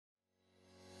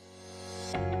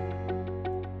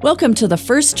Welcome to the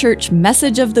First Church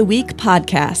Message of the Week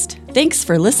podcast. Thanks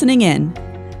for listening in.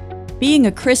 Being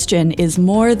a Christian is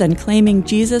more than claiming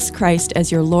Jesus Christ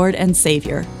as your Lord and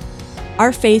Savior.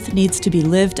 Our faith needs to be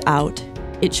lived out.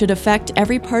 It should affect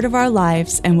every part of our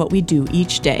lives and what we do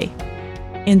each day.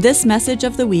 In this Message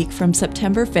of the Week from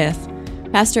September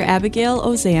 5th, Pastor Abigail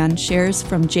Ozan shares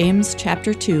from James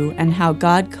chapter 2 and how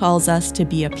God calls us to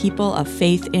be a people of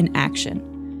faith in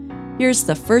action. Here's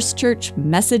the First Church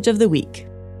Message of the Week.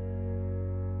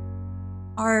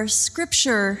 Our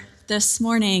scripture this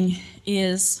morning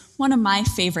is one of my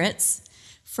favorites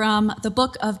from the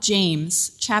book of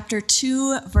James, chapter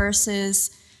 2, verses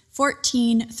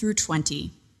 14 through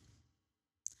 20.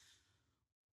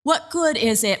 What good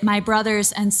is it, my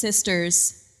brothers and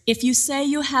sisters, if you say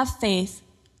you have faith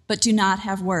but do not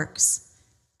have works?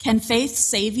 Can faith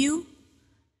save you?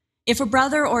 If a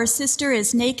brother or sister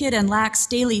is naked and lacks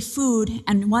daily food,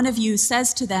 and one of you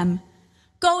says to them,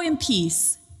 "Go in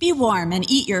peace, be warm and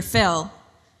eat your fill,"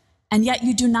 and yet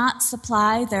you do not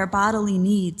supply their bodily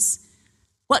needs,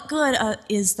 what good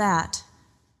is that?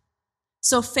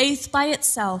 So faith by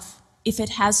itself, if it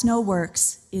has no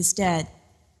works, is dead.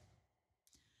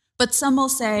 But some will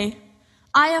say,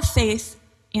 you have faith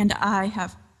and I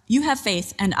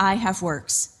have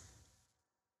works.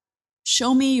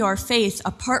 Show me your faith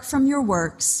apart from your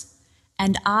works,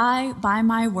 and I, by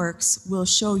my works, will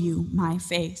show you my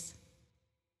faith.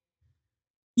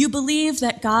 You believe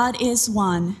that God is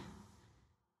one.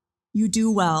 You do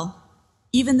well.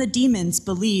 Even the demons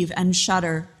believe and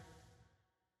shudder.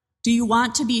 Do you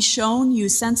want to be shown, you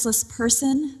senseless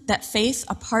person, that faith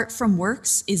apart from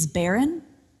works is barren?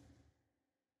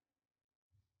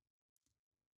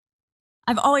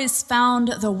 I've always found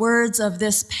the words of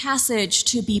this passage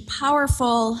to be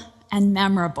powerful and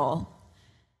memorable.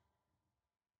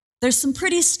 There's some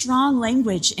pretty strong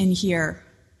language in here.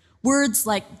 Words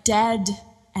like dead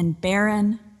and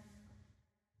barren,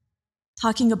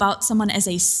 talking about someone as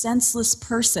a senseless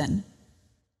person.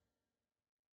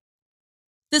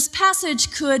 This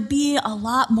passage could be a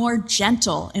lot more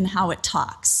gentle in how it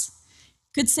talks.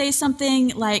 Could say something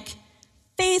like,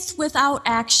 faith without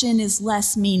action is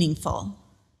less meaningful.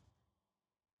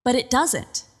 But it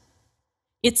doesn't.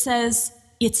 It says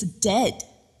it's dead.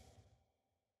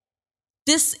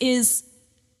 This is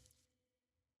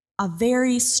a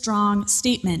very strong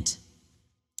statement.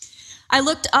 I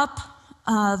looked up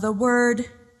the word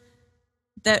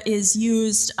that is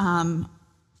used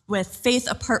with faith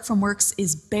apart from works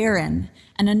is barren,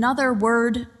 and another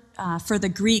word for the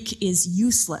Greek is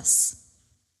useless.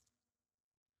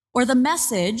 Or the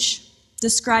Message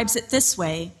describes it this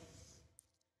way: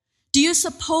 do you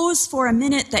suppose for a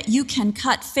minute that you can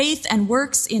cut faith and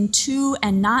works in two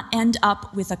and not end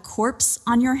up with a corpse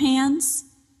on your hands?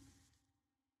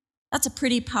 That's a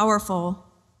pretty powerful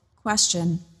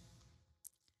question.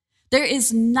 There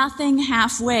is nothing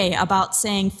halfway about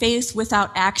saying faith without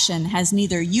action has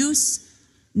neither use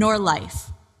nor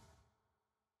life.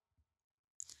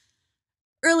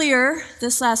 Earlier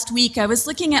this last week, I was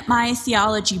looking at my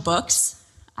theology books.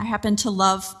 I happen to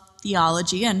love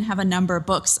theology and have a number of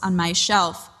books on my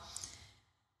shelf.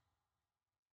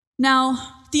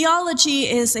 Now, theology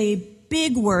is a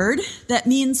big word that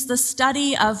means the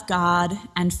study of God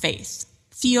and faith.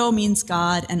 Theo means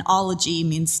God, and ology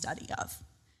means study of.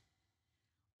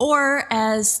 Or,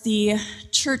 as the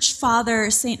church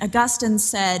father St. Augustine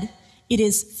said, it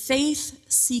is faith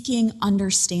seeking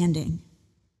understanding.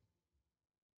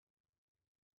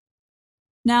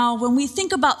 Now, when we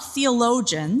think about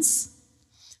theologians,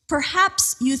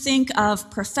 perhaps you think of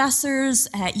professors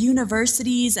at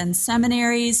universities and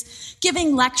seminaries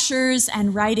giving lectures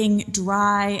and writing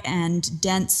dry and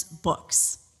dense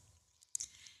books.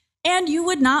 And you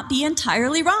would not be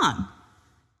entirely wrong.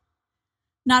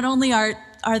 Not only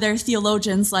are there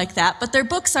theologians like that, but their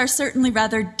books are certainly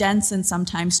rather dense and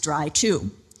sometimes dry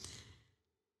too.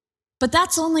 But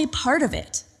that's only part of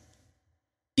it,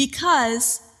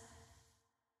 because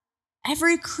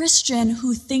every Christian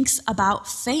who thinks about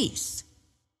faith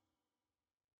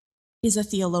is a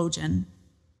theologian.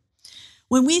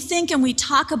 When we think and we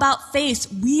talk about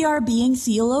faith, we are being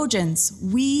theologians.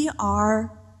 We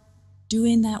are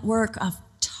doing that work of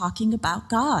talking about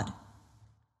God.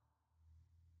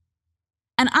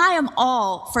 And I am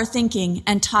all for thinking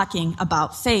and talking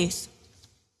about faith.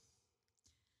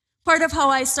 Part of how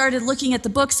I started looking at the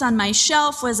books on my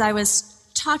shelf was I was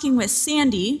talking with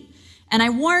Sandy, and I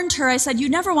warned her, I said, you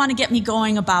never want to get me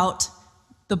going about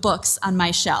the books on my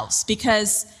shelves,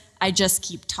 because I just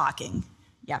keep talking.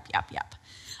 Yep.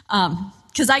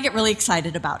 Because I get really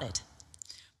excited about it.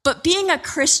 But being a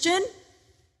Christian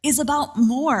is about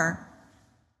more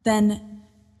than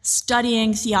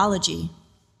studying theology.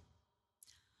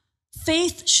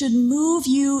 Faith should move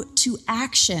you to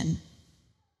action.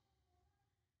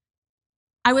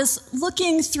 I was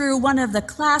looking through one of the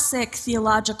classic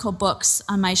theological books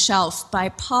on my shelf by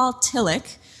Paul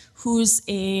Tillich, who's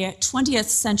a 20th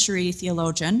century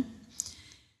theologian.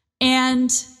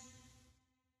 And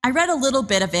I read a little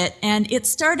bit of it, and it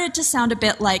started to sound a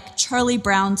bit like Charlie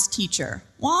Brown's teacher.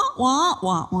 Wah, wah,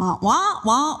 wah, wah, wah,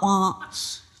 wah, wah.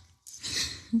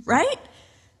 Right?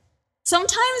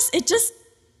 Sometimes it just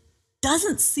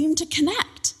doesn't seem to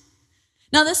connect.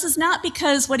 Now, this is not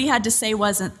because what he had to say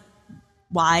wasn't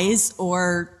wise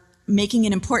or making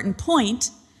an important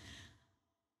point,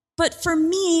 but for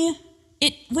me,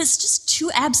 it was just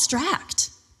too abstract.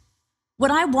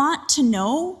 What I want to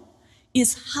know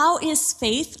is, how is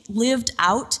faith lived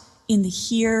out in the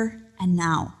here and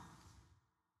now?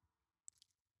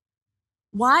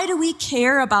 Why do we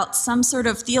care about some sort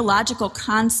of theological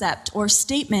concept or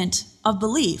statement of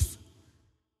belief?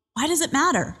 Why does it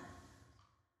matter?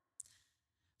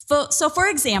 So for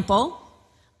example,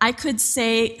 I could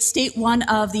state one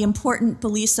of the important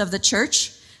beliefs of the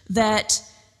church, that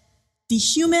the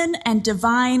human and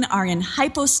divine are in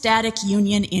hypostatic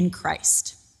union in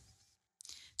Christ.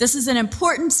 This is an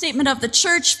important statement of the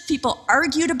church. People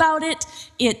argued about it.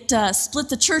 It split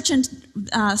the church, and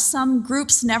some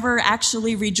groups never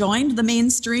actually rejoined the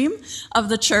mainstream of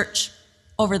the church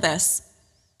over this.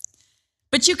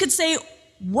 But you could say,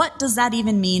 what does that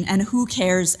even mean, and who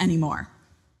cares anymore?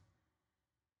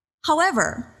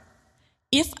 However,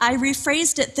 if I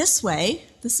rephrased it this way,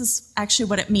 this is actually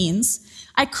what it means,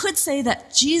 I could say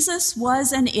that Jesus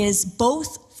was and is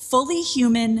both fully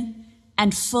human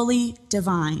and fully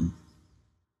divine.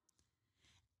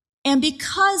 And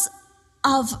because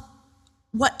of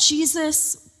what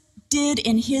Jesus did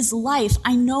in his life,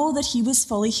 I know that he was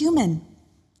fully human.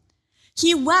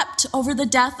 He wept over the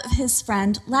death of his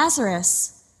friend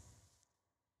Lazarus.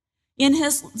 In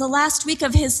the last week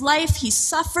of his life, he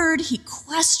suffered, he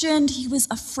questioned, he was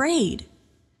afraid.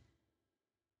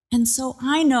 And so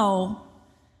I know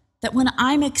that when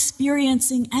I'm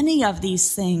experiencing any of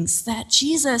these things, that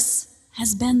Jesus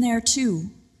has been there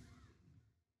too.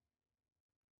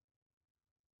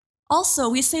 Also,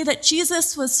 we say that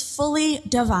Jesus was fully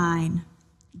divine,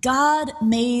 God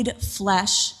made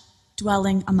flesh,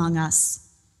 dwelling among us.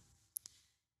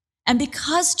 And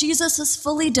because Jesus is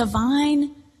fully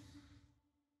divine,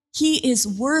 he is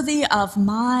worthy of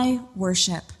my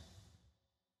worship,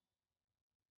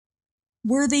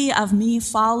 worthy of me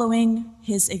following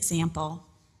his example.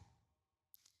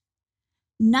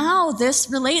 Now this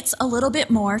relates a little bit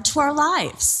more to our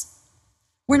lives.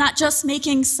 We're not just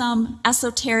making some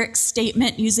esoteric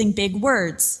statement using big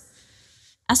words.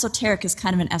 Esoteric is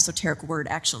kind of an esoteric word,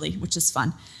 actually, which is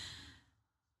fun.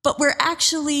 But we're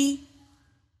actually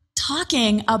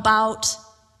talking about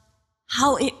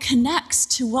how it connects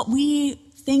to what we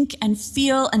think and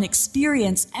feel and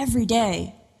experience every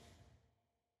day.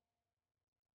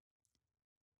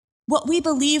 What we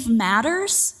believe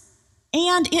matters,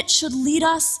 and it should lead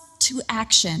us to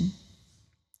action.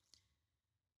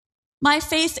 My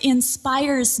faith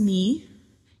inspires me.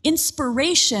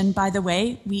 Inspiration, by the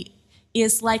way,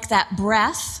 is like that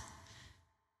breath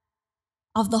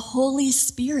of the Holy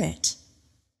Spirit.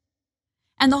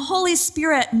 And the Holy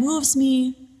Spirit moves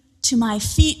me to my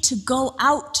feet to go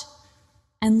out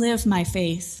and live my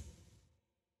faith.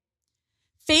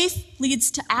 Faith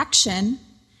leads to action,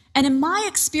 and in my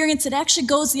experience, it actually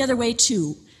goes the other way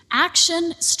too.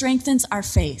 Action strengthens our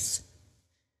faith.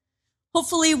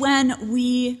 Hopefully, when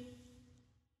we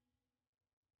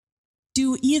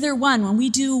do either one, when we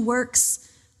do works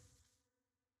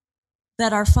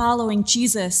that are following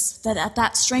Jesus,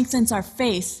 that strengthens our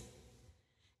faith.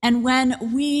 And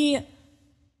when we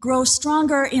grow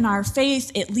stronger in our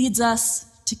faith, it leads us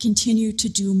to continue to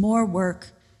do more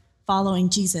work following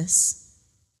Jesus.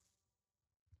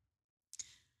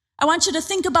 I want you to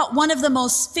think about one of the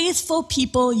most faithful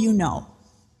people you know.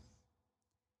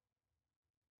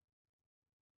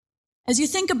 As you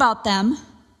think about them,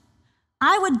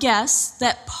 I would guess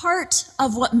that part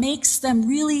of what makes them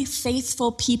really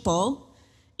faithful people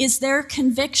is their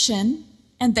conviction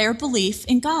and their belief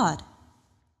in God.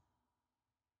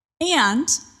 And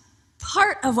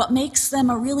part of what makes them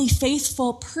a really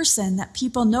faithful person that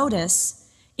people notice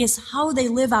is how they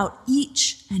live out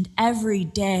each and every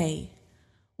day,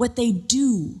 what they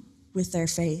do with their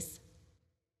faith.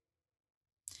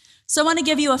 So I want to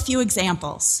give you a few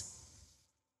examples.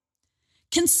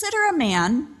 Consider a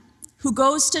man who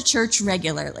goes to church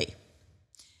regularly.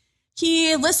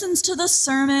 He listens to the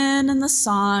sermon and the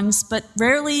songs, but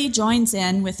rarely joins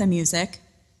in with the music.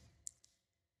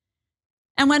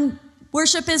 And when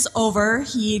worship is over,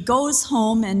 he goes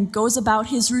home and goes about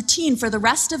his routine for the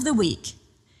rest of the week.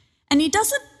 And he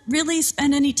doesn't really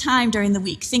spend any time during the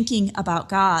week thinking about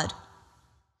God.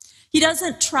 He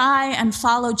doesn't try and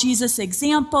follow Jesus'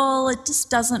 example. It just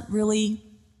doesn't really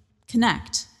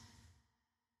connect.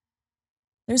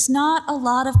 There's not a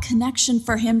lot of connection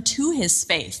for him to his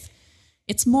faith.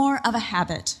 It's more of a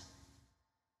habit.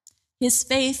 His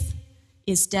faith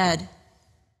is dead.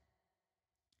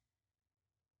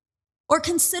 Or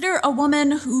consider a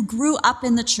woman who grew up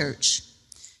in the church.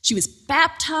 She was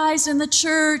baptized in the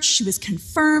church, she was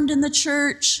confirmed in the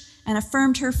church, and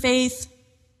affirmed her faith.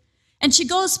 And she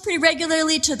goes pretty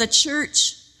regularly to the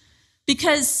church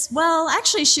because, well,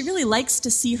 actually, she really likes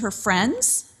to see her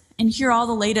friends and hear all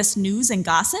the latest news and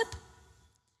gossip.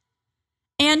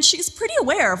 And she's pretty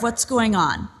aware of what's going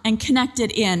on and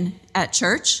connected in at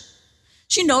church.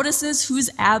 She notices who's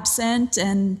absent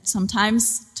and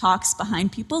sometimes talks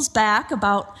behind people's back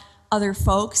about other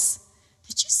folks.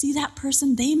 Did you see that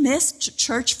person? They missed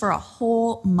church for a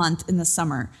whole month in the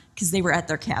summer because they were at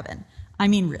their cabin. I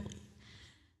mean, really.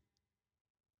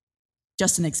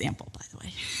 Just an example, by the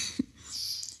way.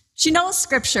 She knows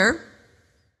scripture,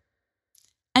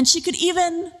 and she could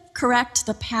even correct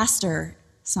the pastor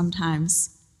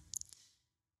sometimes.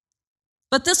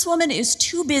 But this woman is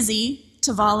too busy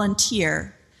to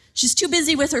volunteer. She's too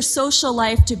busy with her social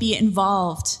life to be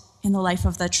involved in the life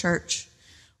of the church,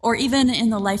 or even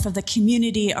in the life of the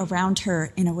community around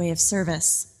her in a way of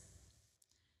service.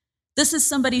 This is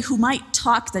somebody who might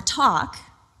talk the talk,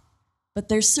 but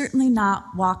they're certainly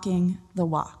not walking the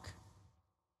walk.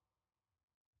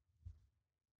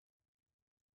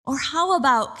 Or how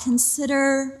about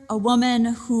consider a woman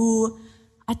who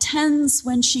attends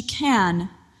when she can,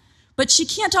 but she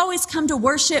can't always come to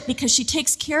worship because she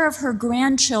takes care of her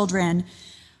grandchildren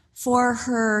for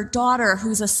her daughter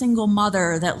who's a single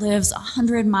mother that lives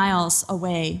 100 miles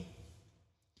away.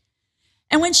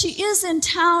 And when she is in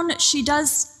town, she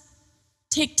does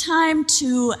take time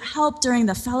to help during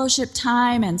the fellowship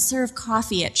time and serve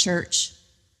coffee at church.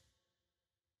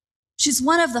 She's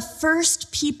one of the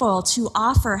first people to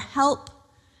offer help,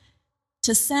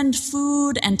 to send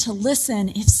food, and to listen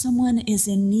if someone is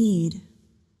in need.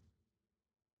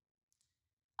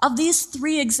 Of these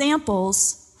three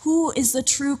examples, who is the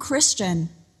true Christian?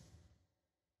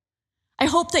 I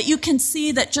hope that you can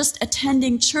see that just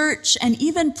attending church and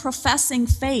even professing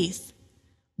faith,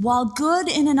 while good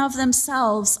in and of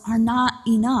themselves, are not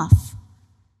enough.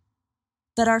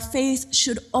 That our faith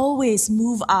should always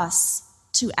move us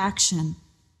to action.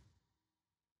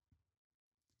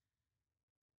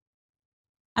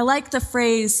 I like the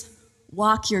phrase,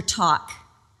 walk your talk.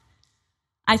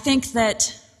 I think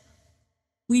that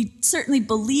we certainly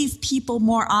believe people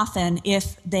more often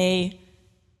if they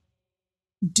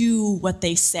do what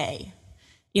they say,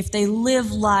 if they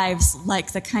live lives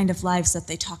like the kind of lives that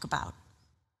they talk about.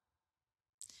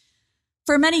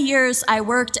 For many years, I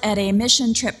worked at a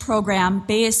mission trip program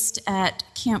based at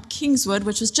Camp Kingswood,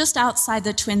 which was just outside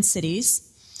the Twin Cities.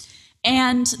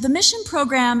 And the mission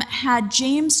program had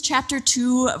James chapter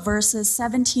 2, verses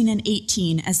 17 and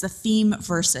 18 as the theme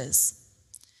verses.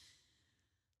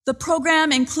 The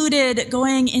program included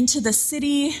going into the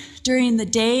city during the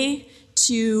day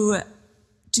to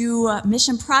do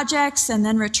mission projects and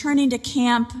then returning to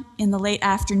camp in the late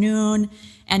afternoon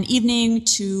and evening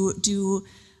to do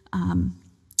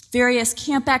various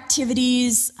camp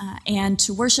activities and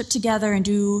to worship together and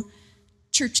do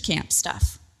church camp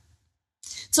stuff.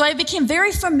 So I became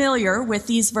very familiar with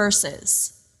these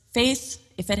verses. Faith,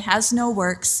 if it has no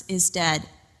works, is dead.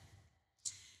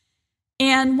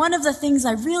 And one of the things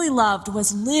I really loved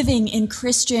was living in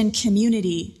Christian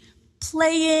community,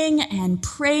 playing and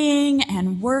praying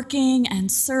and working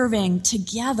and serving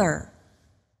together.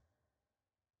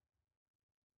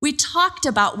 We talked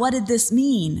about what did this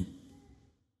mean.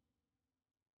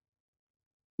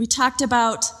 We talked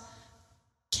about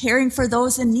caring for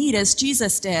those in need as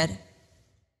Jesus did.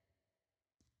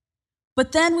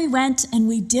 But then we went and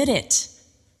we did it.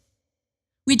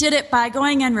 We did it by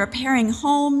going and repairing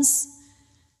homes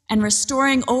and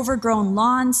restoring overgrown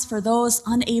lawns for those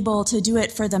unable to do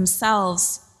it for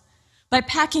themselves, by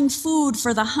packing food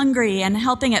for the hungry and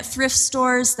helping at thrift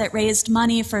stores that raised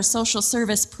money for social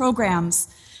service programs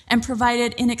and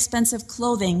provided inexpensive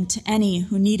clothing to any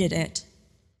who needed it.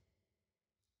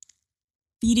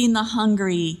 Feeding the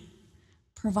hungry,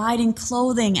 providing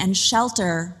clothing and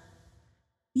shelter.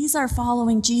 These are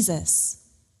following Jesus.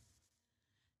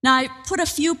 Now, I put a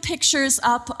few pictures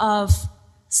up of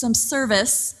some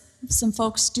service, some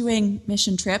folks doing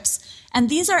mission trips, and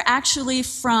these are actually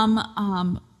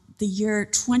from the year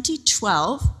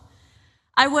 2012.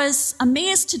 I was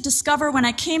amazed to discover when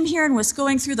I came here and was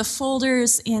going through the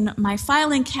folders in my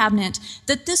filing cabinet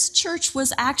that this church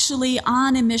was actually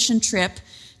on a mission trip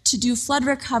to do flood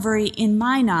recovery in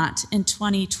Minot in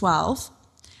 2012.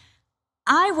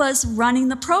 I was running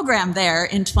the program there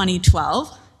in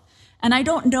 2012, and I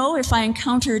don't know if I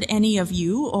encountered any of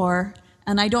you,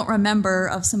 and I don't remember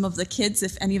of some of the kids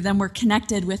if any of them were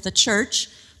connected with the church,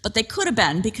 but they could have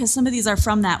been because some of these are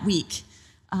from that week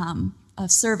of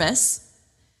service.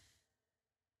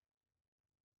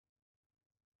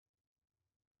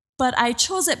 But I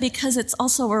chose it because it's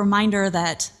also a reminder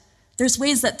that there's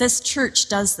ways that this church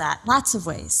does that, lots of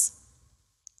ways.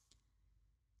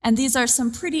 And these are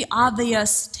some pretty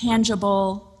obvious,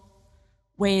 tangible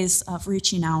ways of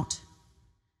reaching out.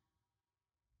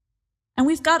 And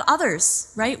we've got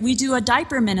others, right? We do a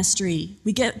diaper ministry.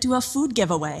 We do a food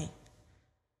giveaway.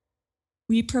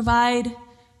 We provide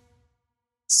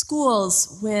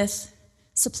schools with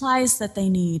supplies that they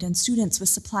need and students with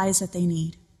supplies that they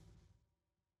need.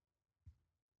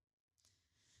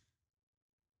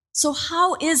 So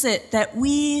how is it that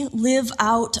we live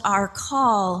out our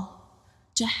call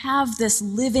to have this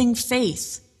living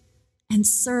faith and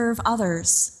serve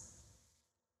others?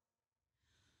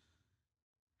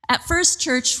 At First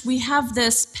Church, we have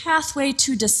this pathway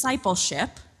to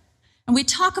discipleship, and we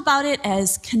talk about it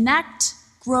as connect,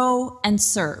 grow, and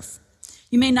serve.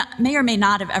 You may or may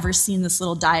not have ever seen this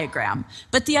little diagram,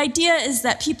 but the idea is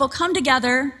that people come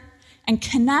together and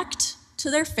connect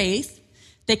to their faith.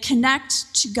 They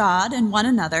connect to God and one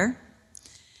another,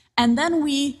 and then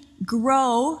we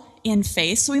grow in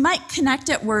faith. So we might connect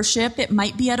at worship. It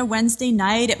might be at a Wednesday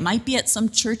night. It might be at some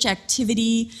church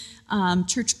activity,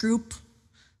 church group,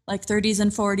 like 30s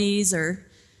and 40s or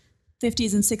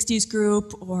 50s and 60s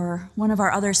group, or one of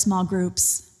our other small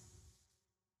groups.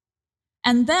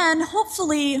 And then,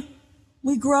 hopefully,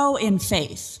 we grow in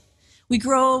faith. We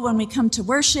grow when we come to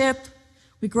worship.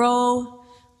 We grow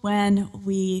when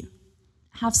we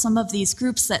have some of these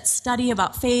groups that study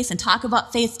about faith and talk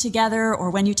about faith together,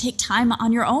 or when you take time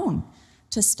on your own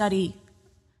to study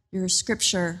your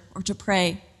scripture or to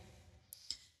pray.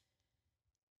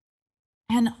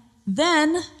 And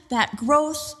then that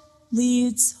growth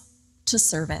leads to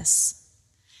service.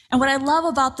 And what I love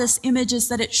about this image is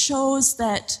that it shows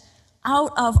that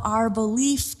out of our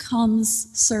belief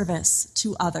comes service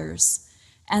to others,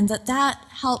 and that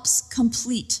helps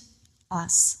complete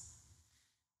us.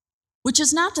 Which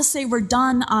is not to say we're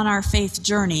done on our faith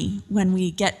journey when we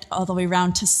get all the way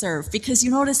around to serve, because you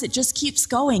notice it just keeps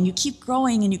going. You keep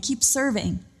growing and you keep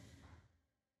serving.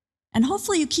 And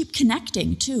hopefully you keep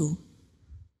connecting too.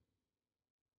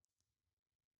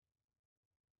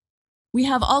 We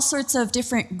have all sorts of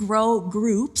different grow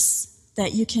groups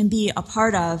that you can be a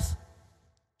part of,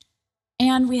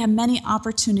 and we have many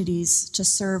opportunities to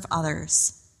serve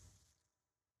others.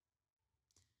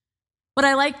 What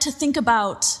I like to think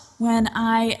about when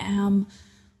I am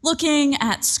looking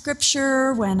at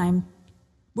scripture, when I'm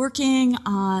working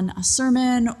on a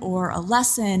sermon or a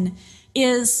lesson,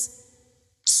 is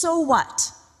so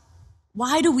what?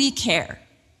 Why do we care?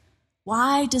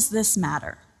 Why does this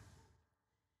matter?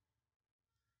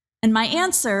 And my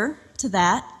answer to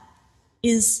that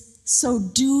is, so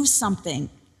do something.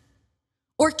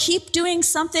 Or keep doing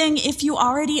something if you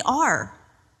already are.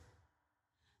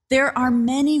 There are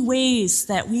many ways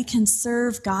that we can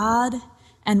serve God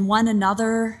and one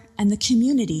another and the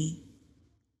community.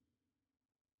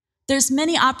 There's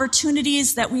many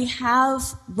opportunities that we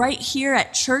have right here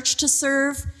at church to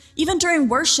serve, even during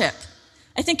worship.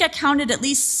 I think I counted at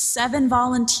least 7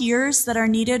 volunteers that are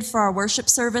needed for our worship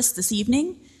service this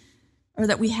evening, or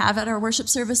that we have at our worship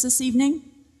service this evening.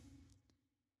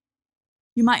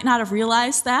 You might not have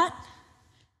realized that,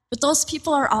 but those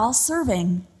people are all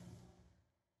serving.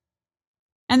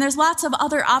 And there's lots of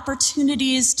other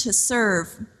opportunities to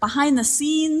serve behind the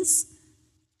scenes,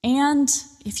 and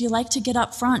if you like to get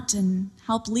up front and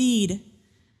help lead,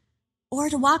 or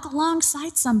to walk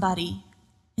alongside somebody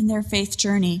in their faith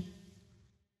journey.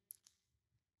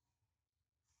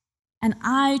 And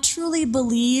I truly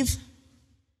believe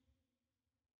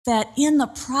that in the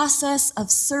process of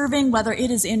serving, whether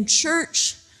it is in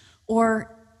church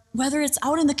or whether it's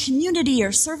out in the community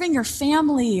or serving your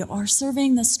family or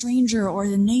serving the stranger or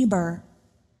the neighbor,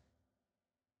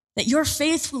 that your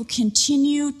faith will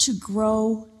continue to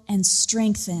grow and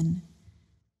strengthen.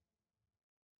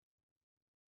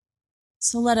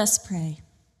 So let us pray.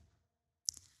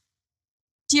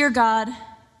 Dear God,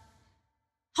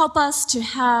 help us to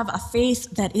have a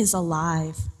faith that is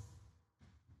alive.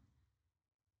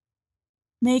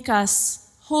 Make us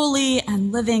holy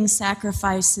and living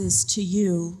sacrifices to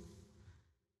you,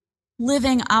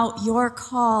 living out your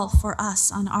call for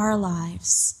us on our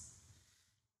lives,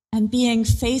 and being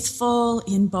faithful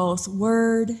in both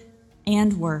word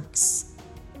and works.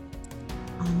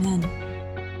 Amen.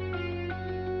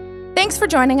 Thanks for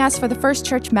joining us for the First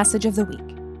Church Message of the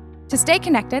Week. To stay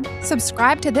connected,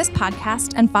 subscribe to this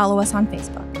podcast and follow us on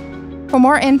Facebook. For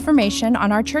more information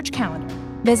on our church calendar,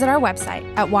 visit our website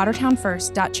at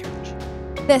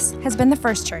watertownfirst.church. This has been the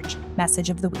First Church Message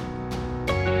of the Week.